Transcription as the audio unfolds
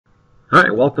All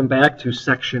right, welcome back to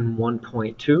section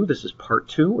 1.2. This is part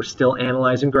 2. We're still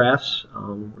analyzing graphs.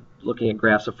 We're looking at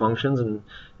graphs of functions and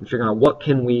figuring out what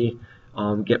can we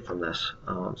get from this.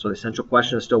 So the essential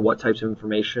question is still what types of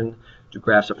information do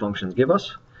graphs of functions give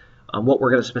us? What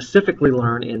we're going to specifically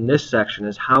learn in this section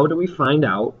is how do we find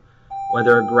out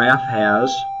whether a graph has,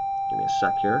 give me a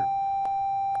sec here,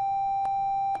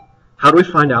 how do we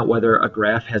find out whether a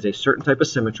graph has a certain type of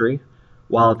symmetry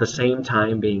while at the same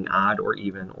time being odd or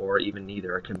even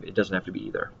neither. It doesn't have to be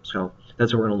either. So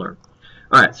that's what we're going to learn.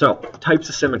 All right, so types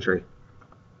of symmetry.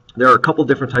 There are a couple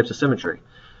different types of symmetry.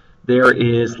 There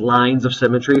is lines of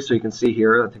symmetry. So you can see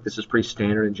here, I think this is pretty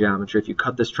standard in geometry. If you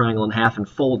cut this triangle in half and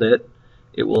fold it,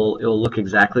 it will look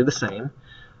exactly the same.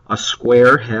 A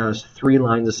square has 3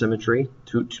 lines of symmetry,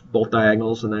 both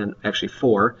diagonals, and then actually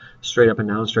 4, straight up and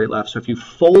down, straight left. So if you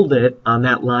fold it on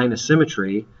that line of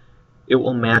symmetry, it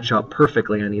will match up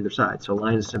perfectly on either side. So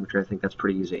line of symmetry, I think that's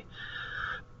pretty easy.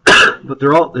 But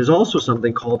there's also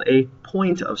something called a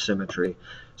point of symmetry.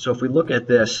 So if we look at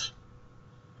this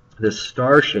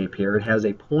star shape here, it has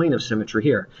a point of symmetry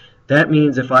here. That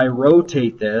means if I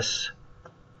rotate this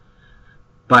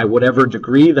by whatever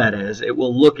degree that is, it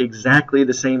will look exactly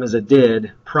the same as it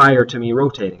did prior to me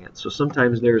rotating it. So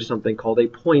sometimes there's something called a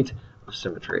point of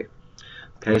symmetry.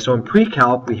 Okay, so in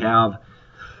pre-calc we have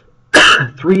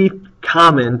 3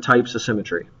 common types of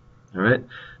symmetry. All right,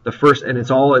 the first, and it's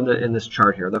all in this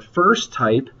chart here. The first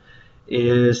type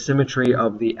is symmetry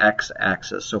of the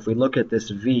x-axis. So if we look at this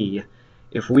V,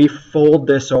 if we fold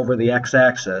this over the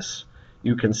x-axis,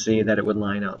 you can see that it would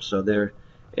line up. So there,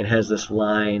 it has this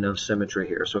line of symmetry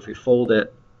here. So if you fold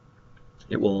it,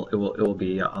 it will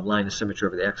be a line of symmetry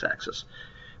over the x-axis.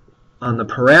 On the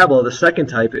parabola, the second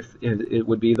type, it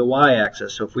would be the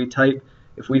y-axis. So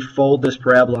if we fold this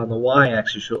parabola on the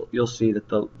y-axis, you'll see that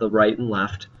the right and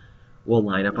left will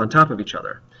line up on top of each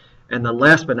other. And then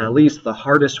last but not least, the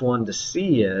hardest one to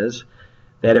see is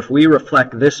that if we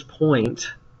reflect this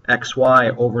point,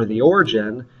 xy, over the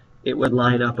origin, it would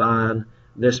line up on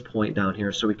this point down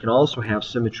here. So we can also have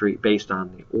symmetry based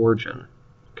on the origin.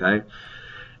 Okay?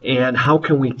 And how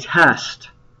can we test?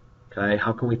 Okay?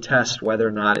 How can we test whether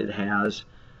or not it has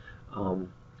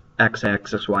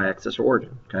x-axis, y-axis, or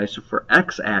origin? Okay, so for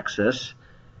x-axis,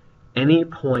 any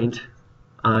point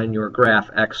on your graph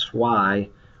xy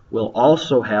will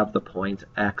also have the point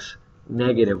x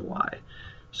negative y.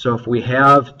 So if we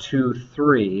have 2,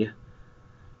 3,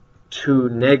 2,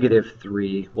 negative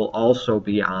 3 will also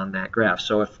be on that graph.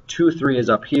 So if 2, 3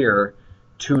 is up here,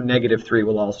 2, negative 3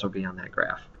 will also be on that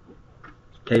graph.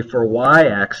 Okay, for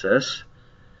y-axis,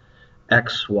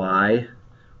 xy,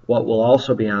 what will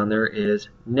also be on there is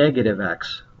negative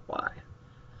xy.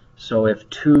 So if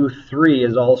 2, 3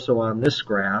 is also on this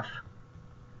graph,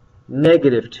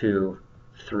 negative 2,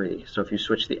 3. So if you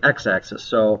switch the x-axis,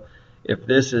 so if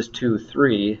this is 2,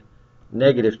 3,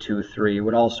 negative 2, 3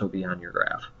 would also be on your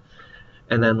graph.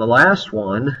 And then the last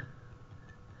one,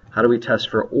 how do we test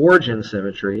for origin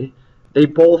symmetry? They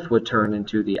both would turn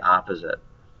into the opposite.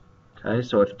 Okay,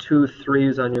 so if 2, 3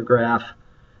 is on your graph,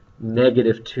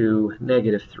 negative 2,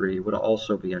 negative 3 would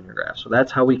also be on your graph. So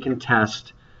that's how we can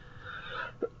test.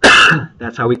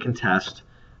 That's how we can test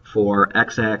for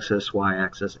x-axis,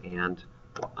 y-axis, and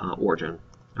origin.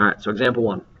 All right. So example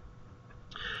 1.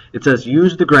 It says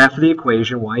use the graph of the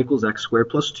equation y equals x squared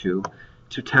plus 2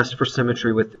 to test for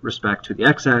symmetry with respect to the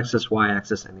x-axis,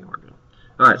 y-axis, and the origin.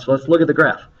 All right. So let's look at the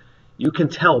graph. You can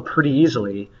tell pretty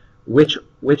easily which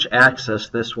axis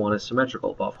this one is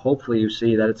symmetrical above. Hopefully you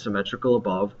see that it's symmetrical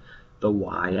above the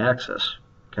y-axis.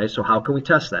 Okay, so how can we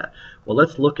test that? Well,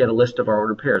 let's look at a list of our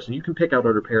ordered pairs. And you can pick out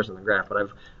ordered pairs on the graph,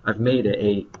 but I've made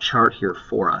a chart here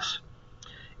for us.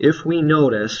 If we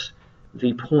notice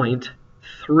the point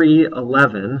 3,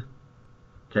 11,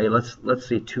 okay, let's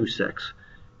see 2, 6.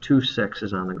 2, 6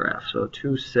 is on the graph. So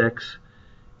 2, 6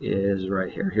 is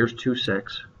right here. Here's 2,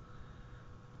 6.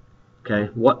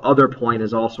 Okay, what other point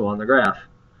is also on the graph?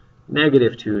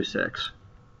 Negative 2, 6.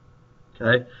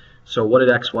 Okay, so what did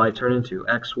xy turn into?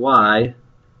 Xy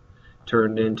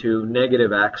turned into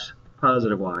negative x,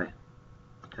 positive y.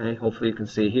 Okay, hopefully you can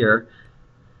see here,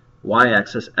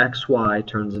 y-axis, xy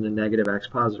turns into negative x,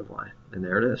 positive y. And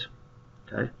there it is.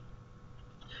 Okay.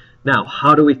 Now,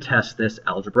 how do we test this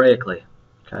algebraically?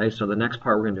 Okay, so the next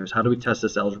part we're going to do is how do we test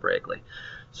this algebraically?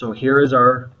 So here is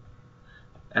our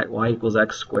y equals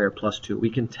x squared plus 2. We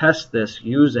can test this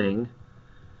using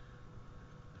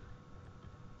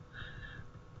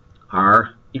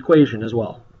our equation as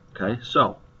well. Okay,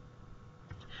 so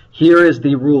here is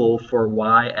the rule for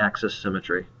y-axis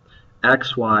symmetry.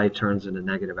 xy turns into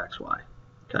negative xy.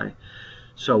 Okay,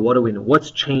 so what do we know?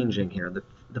 What's changing here?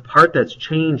 the part that's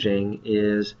changing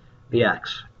is the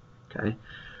x. Okay?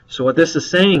 So what this is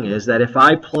saying is that if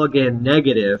I plug in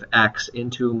negative x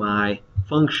into my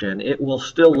function, it will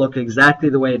still look exactly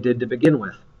the way it did to begin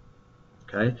with.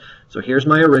 Okay? So here's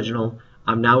my original.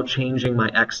 I'm now changing my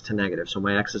x to negative. So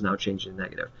my x is now changing to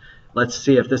negative. Let's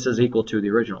see if this is equal to the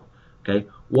original. Okay?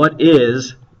 What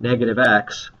is negative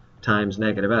x times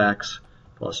negative x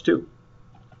plus 2?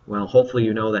 Well, hopefully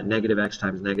you know that negative x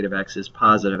times negative x is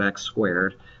positive x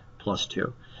squared plus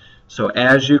 2. So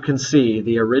as you can see,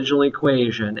 the original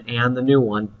equation and the new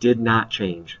one did not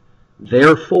change.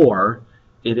 Therefore,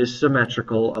 it is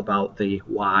symmetrical about the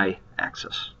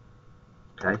y-axis.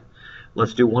 Okay?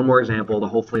 Let's do one more example to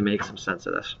hopefully make some sense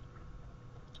of this.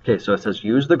 Okay, so it says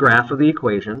use the graph of the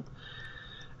equation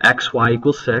x, y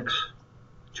equals 6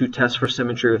 to test for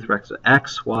symmetry with respect to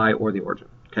x, y, or the origin.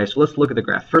 Okay, so let's look at the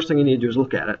graph. First thing you need to do is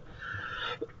look at it.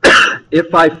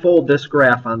 If I fold this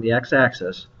graph on the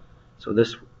x-axis, so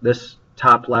this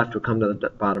top left would come to the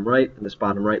bottom right, and this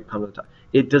bottom right would come to the top.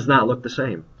 It does not look the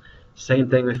same. Same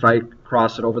thing if I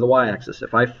cross it over the y-axis.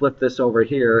 If I flip this over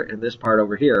here and this part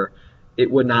over here, it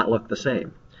would not look the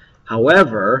same.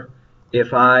 However,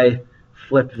 if I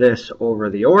flip this over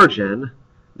the origin,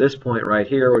 this point right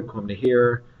here would come to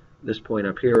here, this point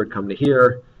up here would come to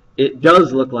here. It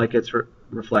does look like it's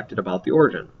reflected about the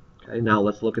origin. Okay, now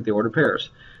let's look at the ordered pairs.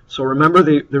 So remember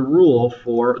the rule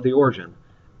for the origin.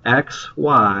 X,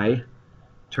 y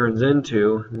turns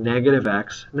into negative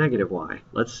x, negative y.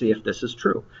 Let's see if this is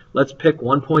true. Let's pick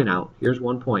one point out. Here's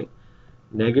one point.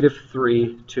 Negative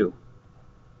 3, 2.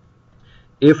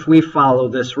 If we follow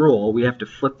this rule, we have to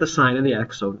flip the sign of the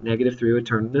x, so negative 3 would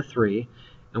turn into 3,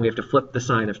 and we have to flip the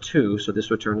sign of 2, so this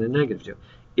would turn into negative 2.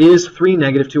 Is 3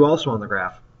 negative 2 also on the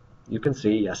graph? You can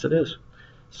see, yes it is.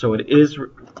 So it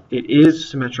is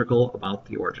symmetrical about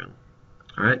the origin.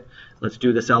 All right, let's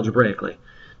do this algebraically.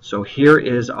 So here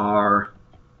is our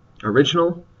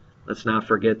original. Let's not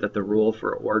forget that the rule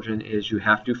for origin is you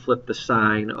have to flip the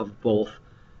sign of both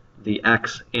the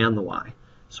x and the y.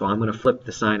 So I'm going to flip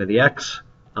the sign of the x,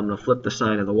 I'm going to flip the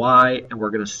sign of the y, and we're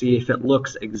going to see if it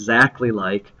looks exactly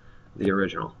like the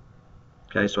original.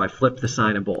 Okay, so I flip the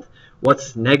sign of both.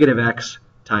 What's negative x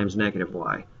times negative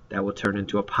y? That will turn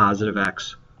into a positive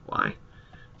x, y.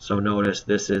 So notice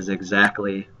this is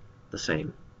exactly the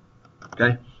same.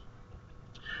 Okay?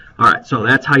 All right, so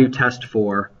that's how you test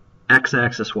for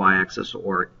x-axis, y-axis,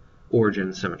 or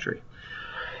origin symmetry.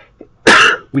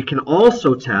 We can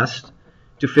also test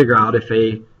to figure out if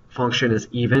a function is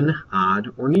even,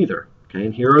 odd, or neither. Okay,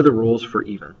 and here are the rules for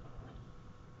even.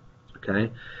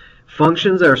 Okay,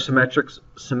 functions that are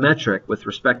symmetric with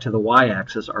respect to the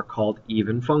y-axis are called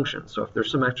even functions. So if they're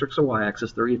symmetric to the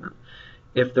y-axis, they're even.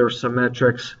 If they're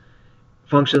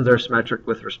functions that are symmetric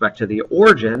with respect to the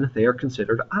origin, they are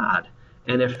considered odd.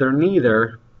 And if they're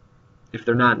neither, if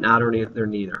they're not odd or neither, they're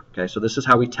neither. Okay, so this is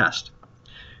how we test.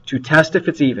 To test if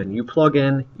it's even, you plug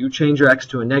in, you change your x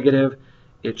to a negative,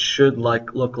 it should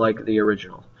look like the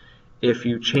original. If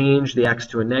you change the x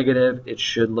to a negative, it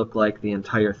should look like the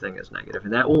entire thing is negative.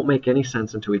 And that won't make any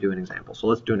sense until we do an example. So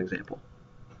let's do an example.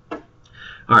 All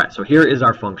right, so here is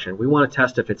our function. We want to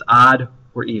test if it's odd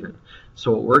or even.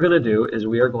 So what we're going to do is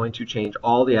we are going to change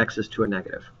all the x's to a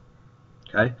negative.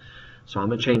 Okay, so I'm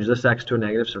going to change this x to a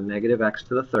negative, so negative x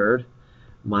to the third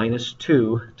minus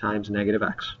 2 times negative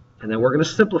x. And then we're going to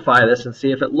simplify this and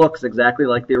see if it looks exactly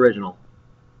like the original.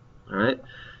 All right,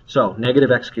 so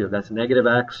negative x cubed, that's negative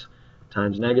x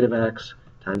times negative x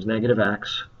times negative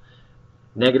x.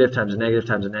 Negative times a negative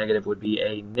times a negative would be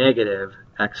a negative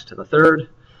x to the third.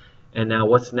 And now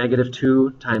what's negative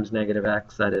 2 times negative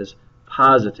x? That is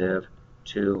positive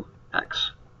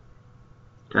 2x.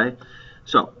 Okay,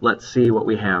 so let's see what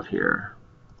we have here.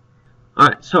 All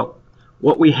right, so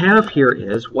what we have here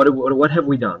is, what have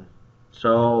we done?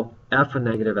 So f of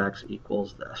negative x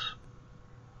equals this.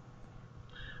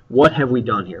 What have we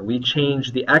done here? We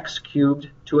changed the x cubed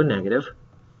to a negative,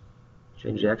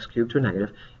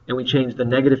 and we changed the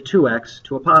negative 2x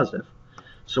to a positive.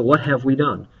 So what have we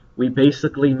done? We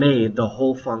basically made the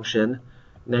whole function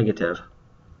negative.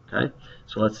 Okay,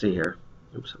 so let's see here.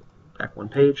 Oops, back one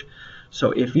page.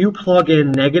 So if you plug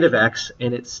in negative x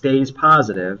and it stays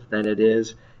positive, then it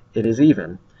is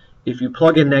even. If you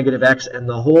plug in negative x and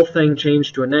the whole thing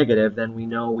changed to a negative, then we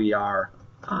know we are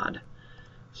odd.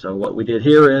 So what we did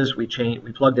here is we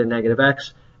plugged in negative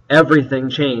x, everything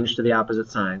changed to the opposite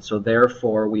sign. So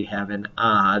therefore we have an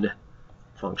odd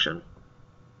function.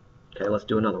 Okay, let's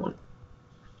do another one.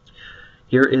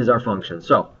 Here is our function.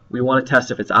 So we want to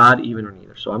test if it's odd, even, or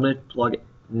neither. So I'm going to plug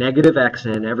negative x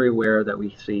in everywhere that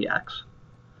we see x.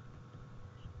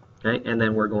 Okay, and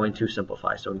then we're going to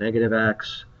simplify. So negative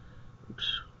x,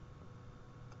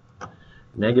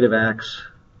 negative x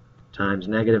times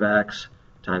negative x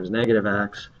times negative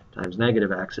x times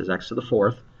negative x is x to the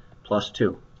fourth plus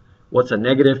 2. What's a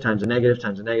negative times a negative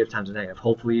times a negative times a negative?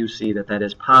 Hopefully you see that that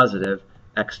is positive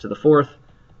x to the fourth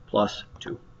plus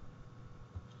 2.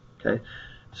 Okay,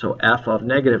 so f of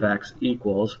negative x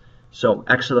equals, so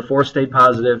x to the fourth stayed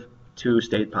positive, 2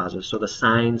 stayed positive. So the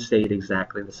sign stayed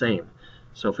exactly the same.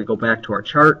 So if we go back to our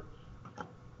chart,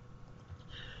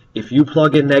 if you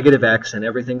plug in negative x and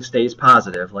everything stays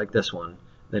positive, like this one,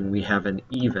 then we have an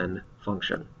even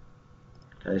function.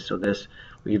 Okay, so this,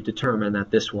 we've determined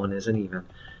that this one is an even,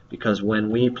 because when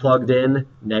we plugged in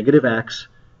negative x,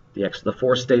 the x to the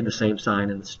fourth stayed the same sign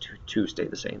and the 2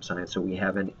 stayed the same sign, so we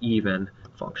have an even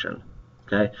function.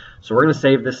 Okay, so we're going to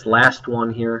save this last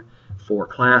one here for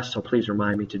class, so please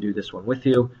remind me to do this one with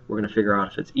you. We're going to figure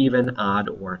out if it's even, odd,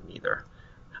 or neither.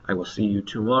 I will see you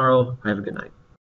tomorrow. Have a good night.